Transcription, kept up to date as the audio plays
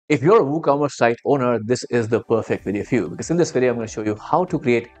If you're a WooCommerce site owner, this is the perfect video for you, because in this video, I'm going to show you how to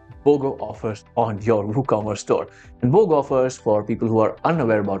create BOGO offers on your WooCommerce store. And BOGO offers, for people who are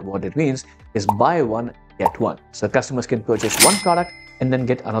unaware about what it means, is buy one, get one. So customers can purchase one product and then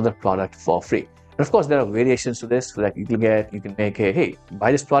get another product for free. And of course, there are variations to this. Like you can make a, hey,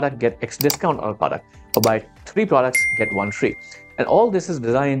 buy this product, get X discount on a product, or buy 3 products, get 1 free. And all this is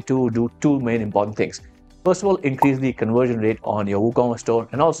designed to do 2 main important things. First of all, increase the conversion rate on your WooCommerce store,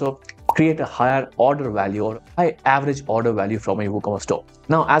 and also create a higher order value or high average order value from your WooCommerce store.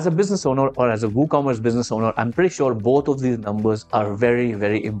 Now, as a business owner or as a WooCommerce business owner, I'm pretty sure both of these numbers are very,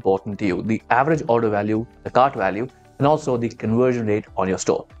 very important to you. The average order value, the cart value, and also the conversion rate on your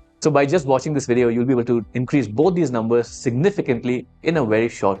store. So by just watching this video, you'll be able to increase both these numbers significantly in a very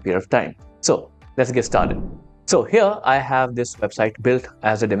short period of time. So let's get started. So here I have this website built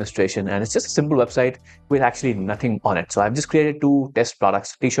as a demonstration, and it's just a simple website with actually nothing on it. So I've just created 2 test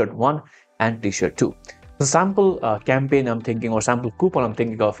products, t-shirt 1 and t-shirt 2. The sample campaign I'm thinking, or sample coupon I'm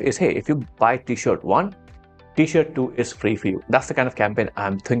thinking of is, hey, if you buy t-shirt 1, t-shirt 2 is free for you. That's the kind of campaign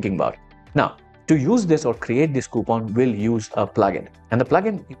I'm thinking about. Now, to use this or create this coupon, we'll use a plugin. And the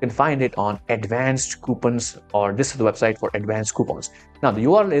plugin, you can find it on Advanced Coupons, or this is the website for Advanced Coupons. Now, the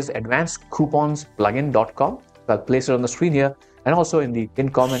URL is advancedcouponsplugin.com. I'll place it on the screen here and also in the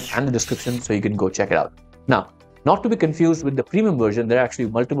pinned comment and the description, so you can go check it out. Now, not to be confused with the premium version, there are actually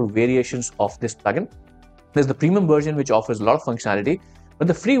multiple variations of this plugin. There's the premium version, which offers a lot of functionality, but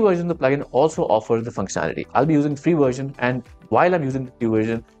the free version of the plugin also offers the functionality. I'll be using the free version, and while I'm using the free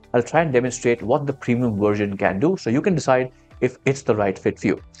version, I'll try and demonstrate what the premium version can do, so you can decide if it's the right fit for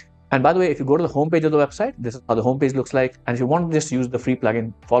you. And by the way, if you go to the homepage of the website, this is how the homepage looks like. And if you want to just use the free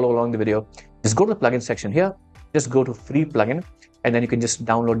plugin, follow along the video, just go to the plugin section here. Just go to free plugin, and then you can just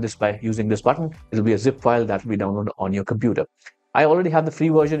download this by using this button. It'll be a zip file that will be downloaded on your computer. I already have the free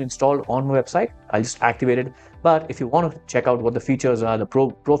version installed on my website. I'll just activate it. But if you want to check out what the features are, the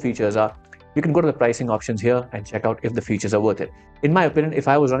pro features are, you can go to the pricing options here and check out if the features are worth it. In my opinion, if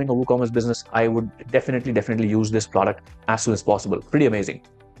I was running a WooCommerce business, I would definitely use this product as soon as possible. Pretty amazing.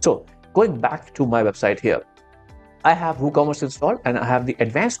 So going back to my website here, I have WooCommerce installed, and I have the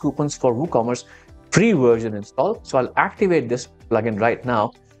advanced coupons for WooCommerce free version installed. So I'll activate this plugin right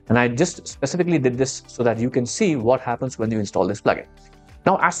now, and I just specifically did this so that you can see what happens when you install this plugin.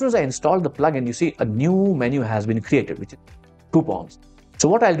 Now, as soon as I install the plugin, you see a new menu has been created, which is coupons. So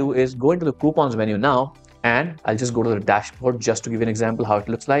what I'll do is go into the coupons menu now, and I'll just go to the dashboard just to give you an example how it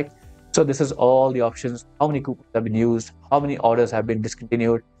looks like. So this is all the options: how many coupons have been used, how many orders have been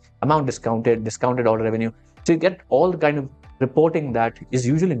discontinued, amount discounted, discounted order revenue. So you get all the kind of reporting that is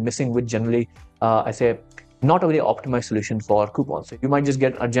usually missing with generally, I say, not a very optimized solution for coupons. So you might just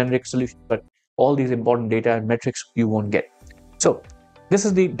get a generic solution, but all these important data and metrics you won't get. So this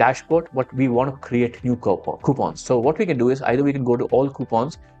is the dashboard, but we want to create new coupons. So what we can do is either we can go to all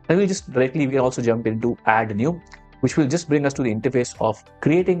coupons, and we can also jump into add new, which will just bring us to the interface of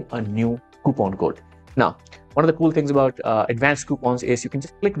creating a new coupon code. Now, one of the cool things about advanced coupons is you can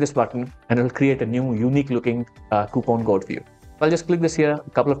just click this button and it'll create a new unique looking coupon code for you. So I'll just click this here a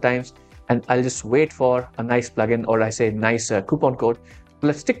couple of times, and I'll just wait for a nice plugin, or I say nice coupon code. So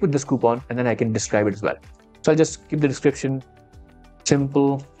let's stick with this coupon, and then I can describe it as well. So I'll just give the description: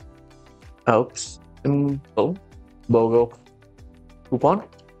 simple BOGO coupon.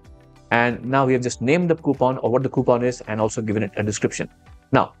 And now we have just named the coupon, or what the coupon is, and also given it a description.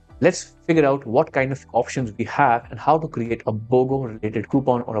 Now, let's figure out what kind of options we have and how to create a BOGO related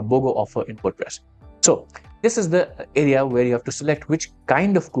coupon or a BOGO offer in WordPress. So this is the area where you have to select which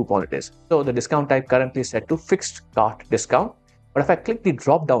kind of coupon it is. So the discount type currently is set to fixed cart discount. But if I click the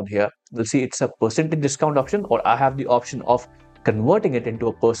drop down here, you'll see it's a percentage discount option, or I have the option of converting it into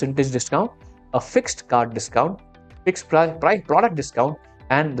a percentage discount, a fixed cart discount, fixed price product discount,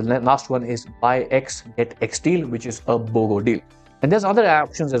 and the last one is buy X, get X deal, which is a BOGO deal. And there's other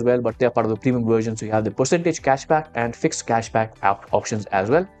options as well, but they're part of the premium version. So you have the percentage cashback and fixed cashback options as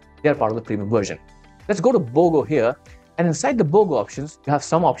well. They're part of the premium version. Let's go to BOGO here. And inside the BOGO options, you have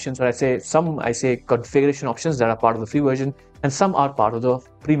some options, or I say configuration options that are part of the free version, and some are part of the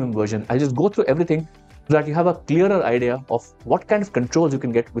premium version. I'll just go through everything so that you have a clearer idea of what kind of controls you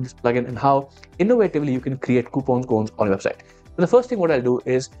can get with this plugin and how innovatively you can create coupons on your website. So the first thing what I'll do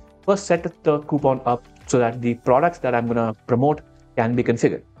is first set the coupon up so that the products that I'm going to promote can be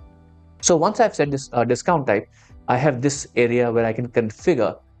configured. So once I've set this discount type, I have this area where I can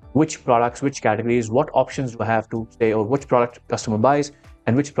configure which products, which categories, what options do I have to say, or which product customer buys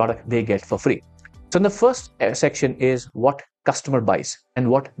and which product they get for free. So in the first section is what customer buys and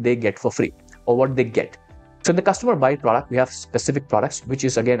what they get for free, or what they get. So in the customer buy product, we have specific products, which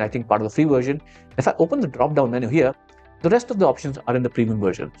is again, I think, part of the free version. If I open the drop-down menu here, the rest of the options are in the premium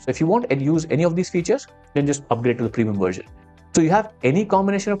version. So if you want and use any of these features, then just upgrade to the premium version. So you have any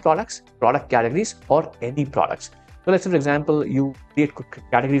combination of products, product categories, or any products. So let's say, for example, you create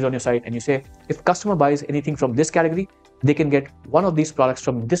categories on your site and you say, if customer buys anything from this category, they can get one of these products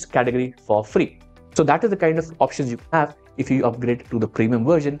from this category for free. So that is the kind of options you have if you upgrade to the premium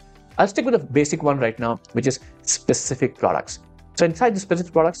version. I'll stick with the basic one right now, which is specific products. So inside the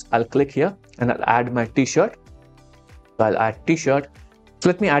specific products, I'll click here and I'll add my t-shirt. So I'll add t-shirt. So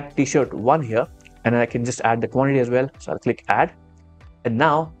let me add t-shirt 1 here, and I can just add the quantity as well. So I'll click add. And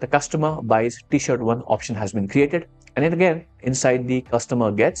now the customer buys t-shirt 1 option has been created. And then again, inside the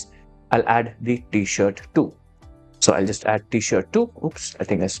customer gets, I'll add the t-shirt 2. So I'll just add t-shirt 2. Oops, I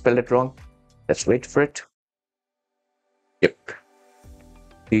think I spelled it wrong. Let's wait for it. Yep.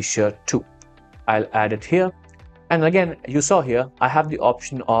 T-shirt 2. I'll add it here. And again, you saw here, I have the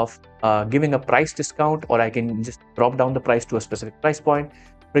option of giving a price discount, or I can just drop down the price to a specific price point.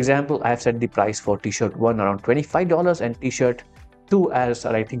 For example, I have set the price for t-shirt 1 around $25 and t-shirt 2 as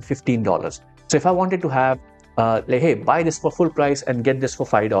I think $15. So if I wanted to have like, hey, buy this for full price and get this for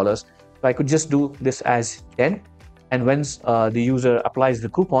 $5, so I could just do this as 10. And once the user applies the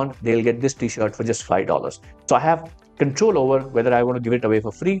coupon, they'll get this t-shirt for just $5. So I have control over whether I want to give it away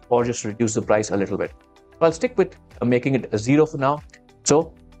for free or just reduce the price a little bit. So I'll stick with making it a 0 for now.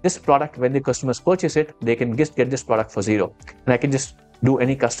 So this product, when the customers purchase it, they can just get this product for 0. And I can just do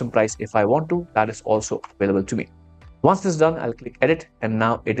any custom price if I want to. That is also available to me. Once this is done, I'll click edit, and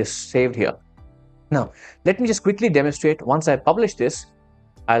now it is saved here. Now, let me just quickly demonstrate. Once I publish this,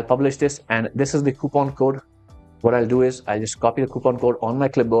 I'll publish this, and this is the coupon code. What I'll do is I'll just copy the coupon code on my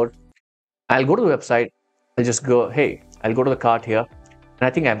clipboard. I'll go to the website. I'll just go, hey, I'll go to the cart here. And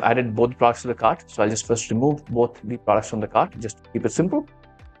I think I've added both products to the cart. So I'll just first remove both the products from the cart, just to keep it simple.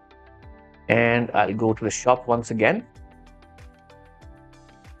 And I'll go to the shop once again.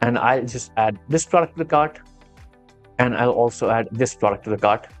 And I'll just add this product to the cart. And I'll also add this product to the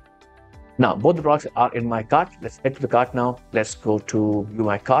cart. Now, both the products are in my cart. Let's head to the cart now. Let's go to view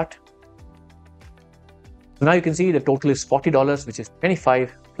my cart. So now you can see the total is $40, which is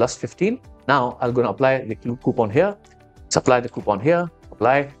 25 plus 15. Now I'm going to apply the coupon here. Let's apply the coupon here.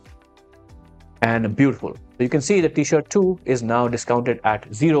 Apply. And beautiful. So you can see the t-shirt 2 is now discounted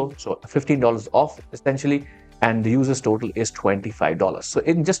at 0. So $15 off essentially. And the user's total is $25. So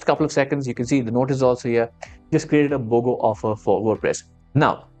in just a couple of seconds, you can see the notice also here. Just created a BOGO offer for WordPress.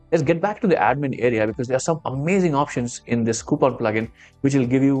 Now, let's get back to the admin area, because there are some amazing options in this coupon plugin, which will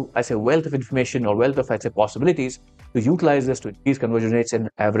give you, I say, wealth of information or wealth of, I say, possibilities to utilize this to increase conversion rates and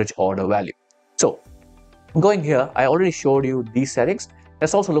average order value. So going here, I already showed you these settings.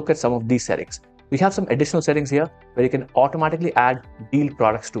 Let's also look at some of these settings. We have some additional settings here where you can automatically add deal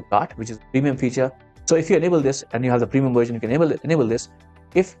products to cart, which is a premium feature. So if you enable this and you have the premium version, you can enable this.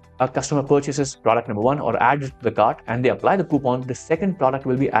 If a customer purchases product number 1 or adds it to the cart and they apply the coupon, the second product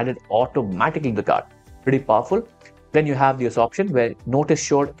will be added automatically to the cart. Pretty powerful. Then you have this option where notice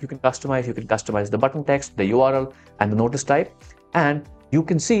showed, you can customize the button text, the URL, and the notice type. And you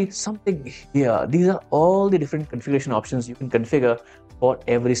can see something here. These are all the different configuration options you can configure for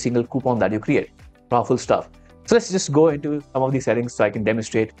every single coupon that you create. Powerful stuff. So let's just go into some of these settings so I can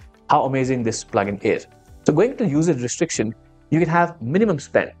demonstrate how amazing this plugin is. So going to usage restriction, you can have minimum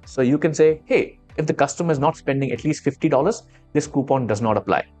spend. So you can say, hey, if the customer is not spending at least $50, this coupon does not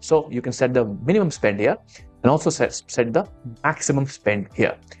apply. So you can set the minimum spend here and also set the maximum spend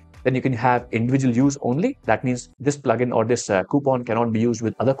here. Then you can have individual use only. That means this plugin or this coupon cannot be used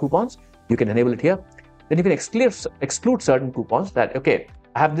with other coupons. You can enable it here. Then you can exclude certain coupons that, okay,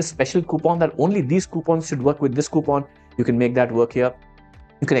 I have this special coupon that only these coupons should work with this coupon. You can make that work here.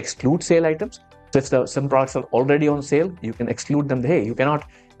 You can exclude sale items. So if some products are already on sale, you can exclude them. Hey, you cannot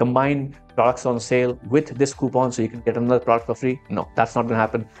combine products on sale with this coupon so you can get another product for free. No, that's not going to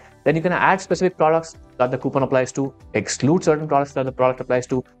happen. Then you can add specific products that the coupon applies to, exclude certain products that the product applies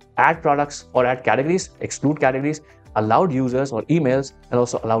to, add products or add categories, exclude categories, allowed users or emails, and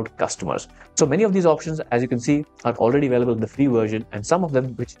also allowed customers. So many of these options, as you can see, are already available in the free version, and some of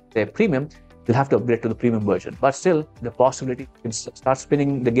them, which they're premium, you'll have to upgrade to the premium version. But still, the possibility, you can start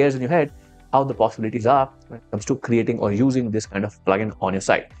spinning the gears in your head how the possibilities are when it comes to creating or using this kind of plugin on your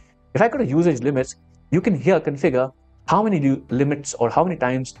site. If I go to usage limits, you can here configure how many limits or how many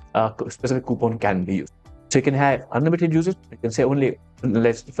times a specific coupon can be used. So you can have unlimited usage. You can say only,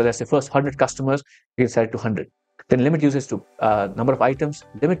 let's say first 100 customers, you can set it to 100. Then limit usage to number of items,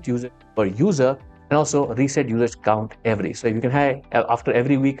 limit usage per user, and also reset usage count every. So you can have after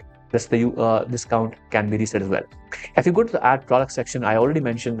every week, discount can be reset as well. If you go to the add product section, I already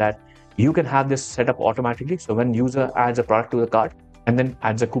mentioned that you can have this set up automatically. So when user adds a product to the cart and then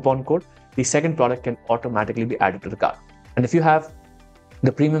adds a coupon code, the second product can automatically be added to the cart. And if you have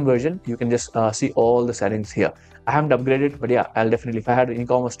the premium version, you can just see all the settings here. I haven't upgraded, but yeah, I'll definitely, if I had an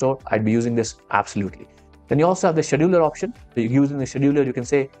e-commerce store, I'd be using this absolutely. Then you also have the scheduler option. So using the scheduler, you can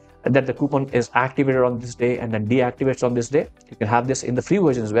say that the coupon is activated on this day and then deactivates on this day. You can have this in the free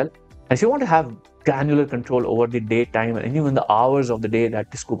version as well. And if you want to have granular control over the daytime and even the hours of the day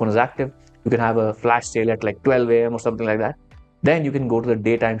that this coupon is active, you can have a flash sale at like 12 a.m. or something like that. Then you can go to the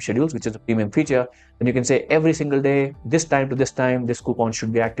daytime schedules, which is a premium feature. And you can say every single day, this time to this time, this coupon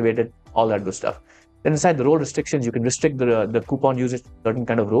should be activated, all that good stuff. Then inside the role restrictions, you can restrict the coupon usage to certain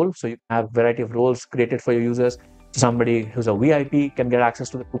kind of role. So you have a variety of roles created for your users. Somebody who's a VIP can get access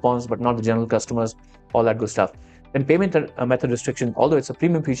to the coupons, but not the general customers, all that good stuff. Then payment method restriction, although it's a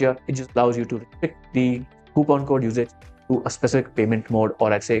premium feature, it just allows you to restrict the coupon code usage to a specific payment mode,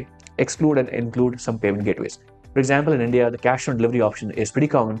 or I'd say exclude and include some payment gateways. For example, in India, the cash on delivery option is pretty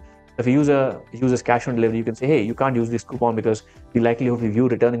common. If a user uses cash on delivery, you can say, hey, you can't use this coupon because the likelihood of you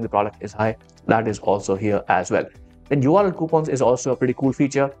returning the product is high. That is also here as well. Then URL coupons is also a pretty cool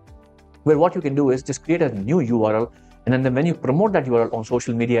feature, where what you can do is just create a new URL, and then when you promote that URL on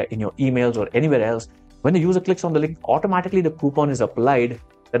social media, in your emails or anywhere else, when the user clicks on the link, automatically the coupon is applied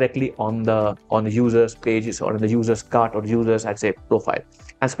directly on the user's pages or in the user's cart or user's, I'd say, profile.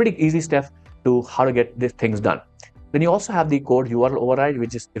 And it's a pretty easy step to how to get these things done. Then you also have the code URL override,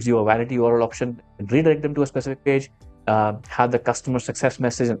 which just gives you a vanity URL option, and redirect them to a specific page, have the customer success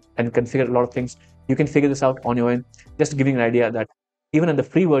message, and configure a lot of things. You can figure this out on your own. Just giving an idea that even in the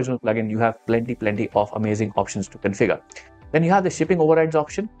free version of plugin, you have plenty of amazing options to configure. Then you have the shipping overrides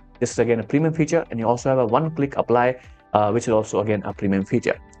option. This is again a premium feature, and you also have a one-click apply, which is also again a premium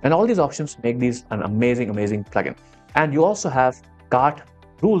feature. And all these options make these an amazing plugin. And you also have cart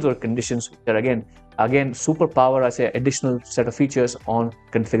rules or conditions, which are again superpower, I say, additional set of features on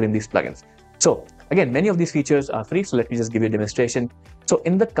configuring these plugins. So again, many of these features are free. So let me just give you a demonstration. So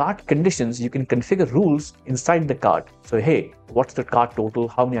in the cart conditions, you can configure rules inside the cart. So hey, what's the cart total?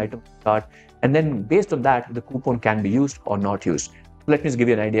 How many items in the cart? And then based on that, the coupon can be used or not used. Let me just give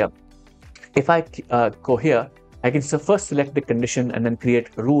you an idea. If I go here, I can first select the condition and then create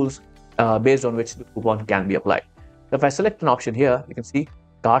rules based on which the coupon can be applied. So if I select an option here, you can see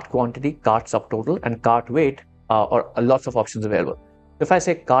cart quantity, cart subtotal, and cart weight, or lots of options available. If I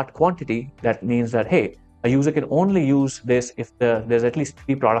say cart quantity, that means that, hey, a user can only use this if there's at least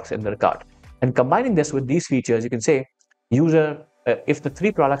 3 products in their cart. And combining this with these features, you can say, user, if the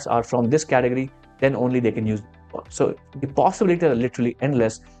 3 products are from this category, then only they can use the coupon. So the possibilities are literally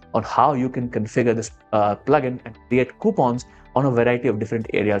endless on how you can configure this plugin and create coupons on a variety of different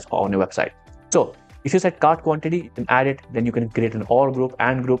areas on your website. So if you set cart quantity, you can add it, then you can create an OR group,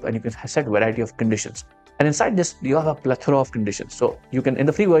 AND group, and you can set a variety of conditions. And inside this, you have a plethora of conditions. So you can, in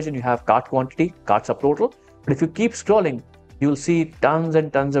the free version, you have cart quantity, cart subtotal. But if you keep scrolling, you'll see tons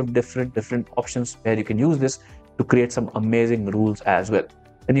and tons of different options where you can use this to create some amazing rules as well.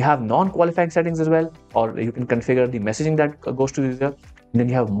 Then you have non-qualifying settings as well, or you can configure the messaging that goes to the user. And then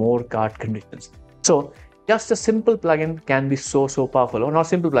you have more cart conditions. So just a simple plugin can be so powerful, or not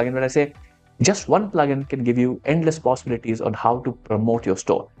simple plugin, but I say just one plugin can give you endless possibilities on how to promote your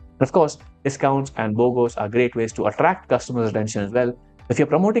store. And of course, discounts and BOGOs are great ways to attract customers' attention as well. If you're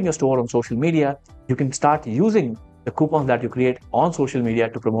promoting your store on social media, you can start using the coupons that you create on social media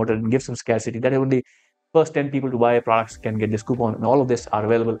to promote it and give some scarcity. That only first 10 people to buy products can get this coupon, and all of this are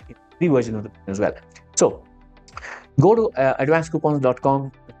available in the free version of the plugin as well. So go to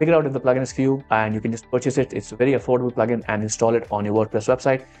advancedcoupons.com, figure out if the plugin is for you, and you can just purchase it. It's a very affordable plugin, and install it on your WordPress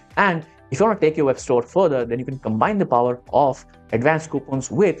website. And if you want to take your web store further, then you can combine the power of advanced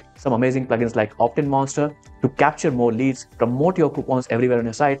coupons with some amazing plugins like Opt-in Monster to capture more leads, promote your coupons everywhere on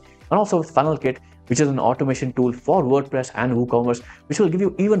your site, and also Funnel Kit, which is an automation tool for WordPress and WooCommerce, which will give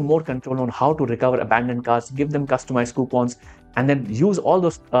you even more control on how to recover abandoned carts, give them customized coupons, and then use all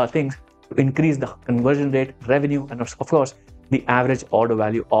those things to increase the conversion rate, revenue, and of course, the average order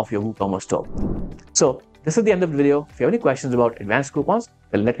value of your WooCommerce store. So this is the end of the video. If you have any questions about advanced coupons,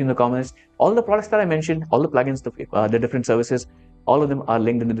 then let me know in the comments. All the products that I mentioned, all the plugins, the different services, all of them are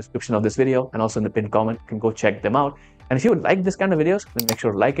linked in the description of this video and also in the pinned comment. You can go check them out. And if you would like this kind of videos, then make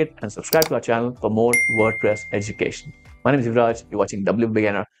sure to like it and subscribe to our channel for more WordPress education. My name is Yuvraj. You're watching W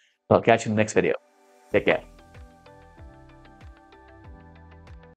Beginner. I'll catch you in the next video. Take care.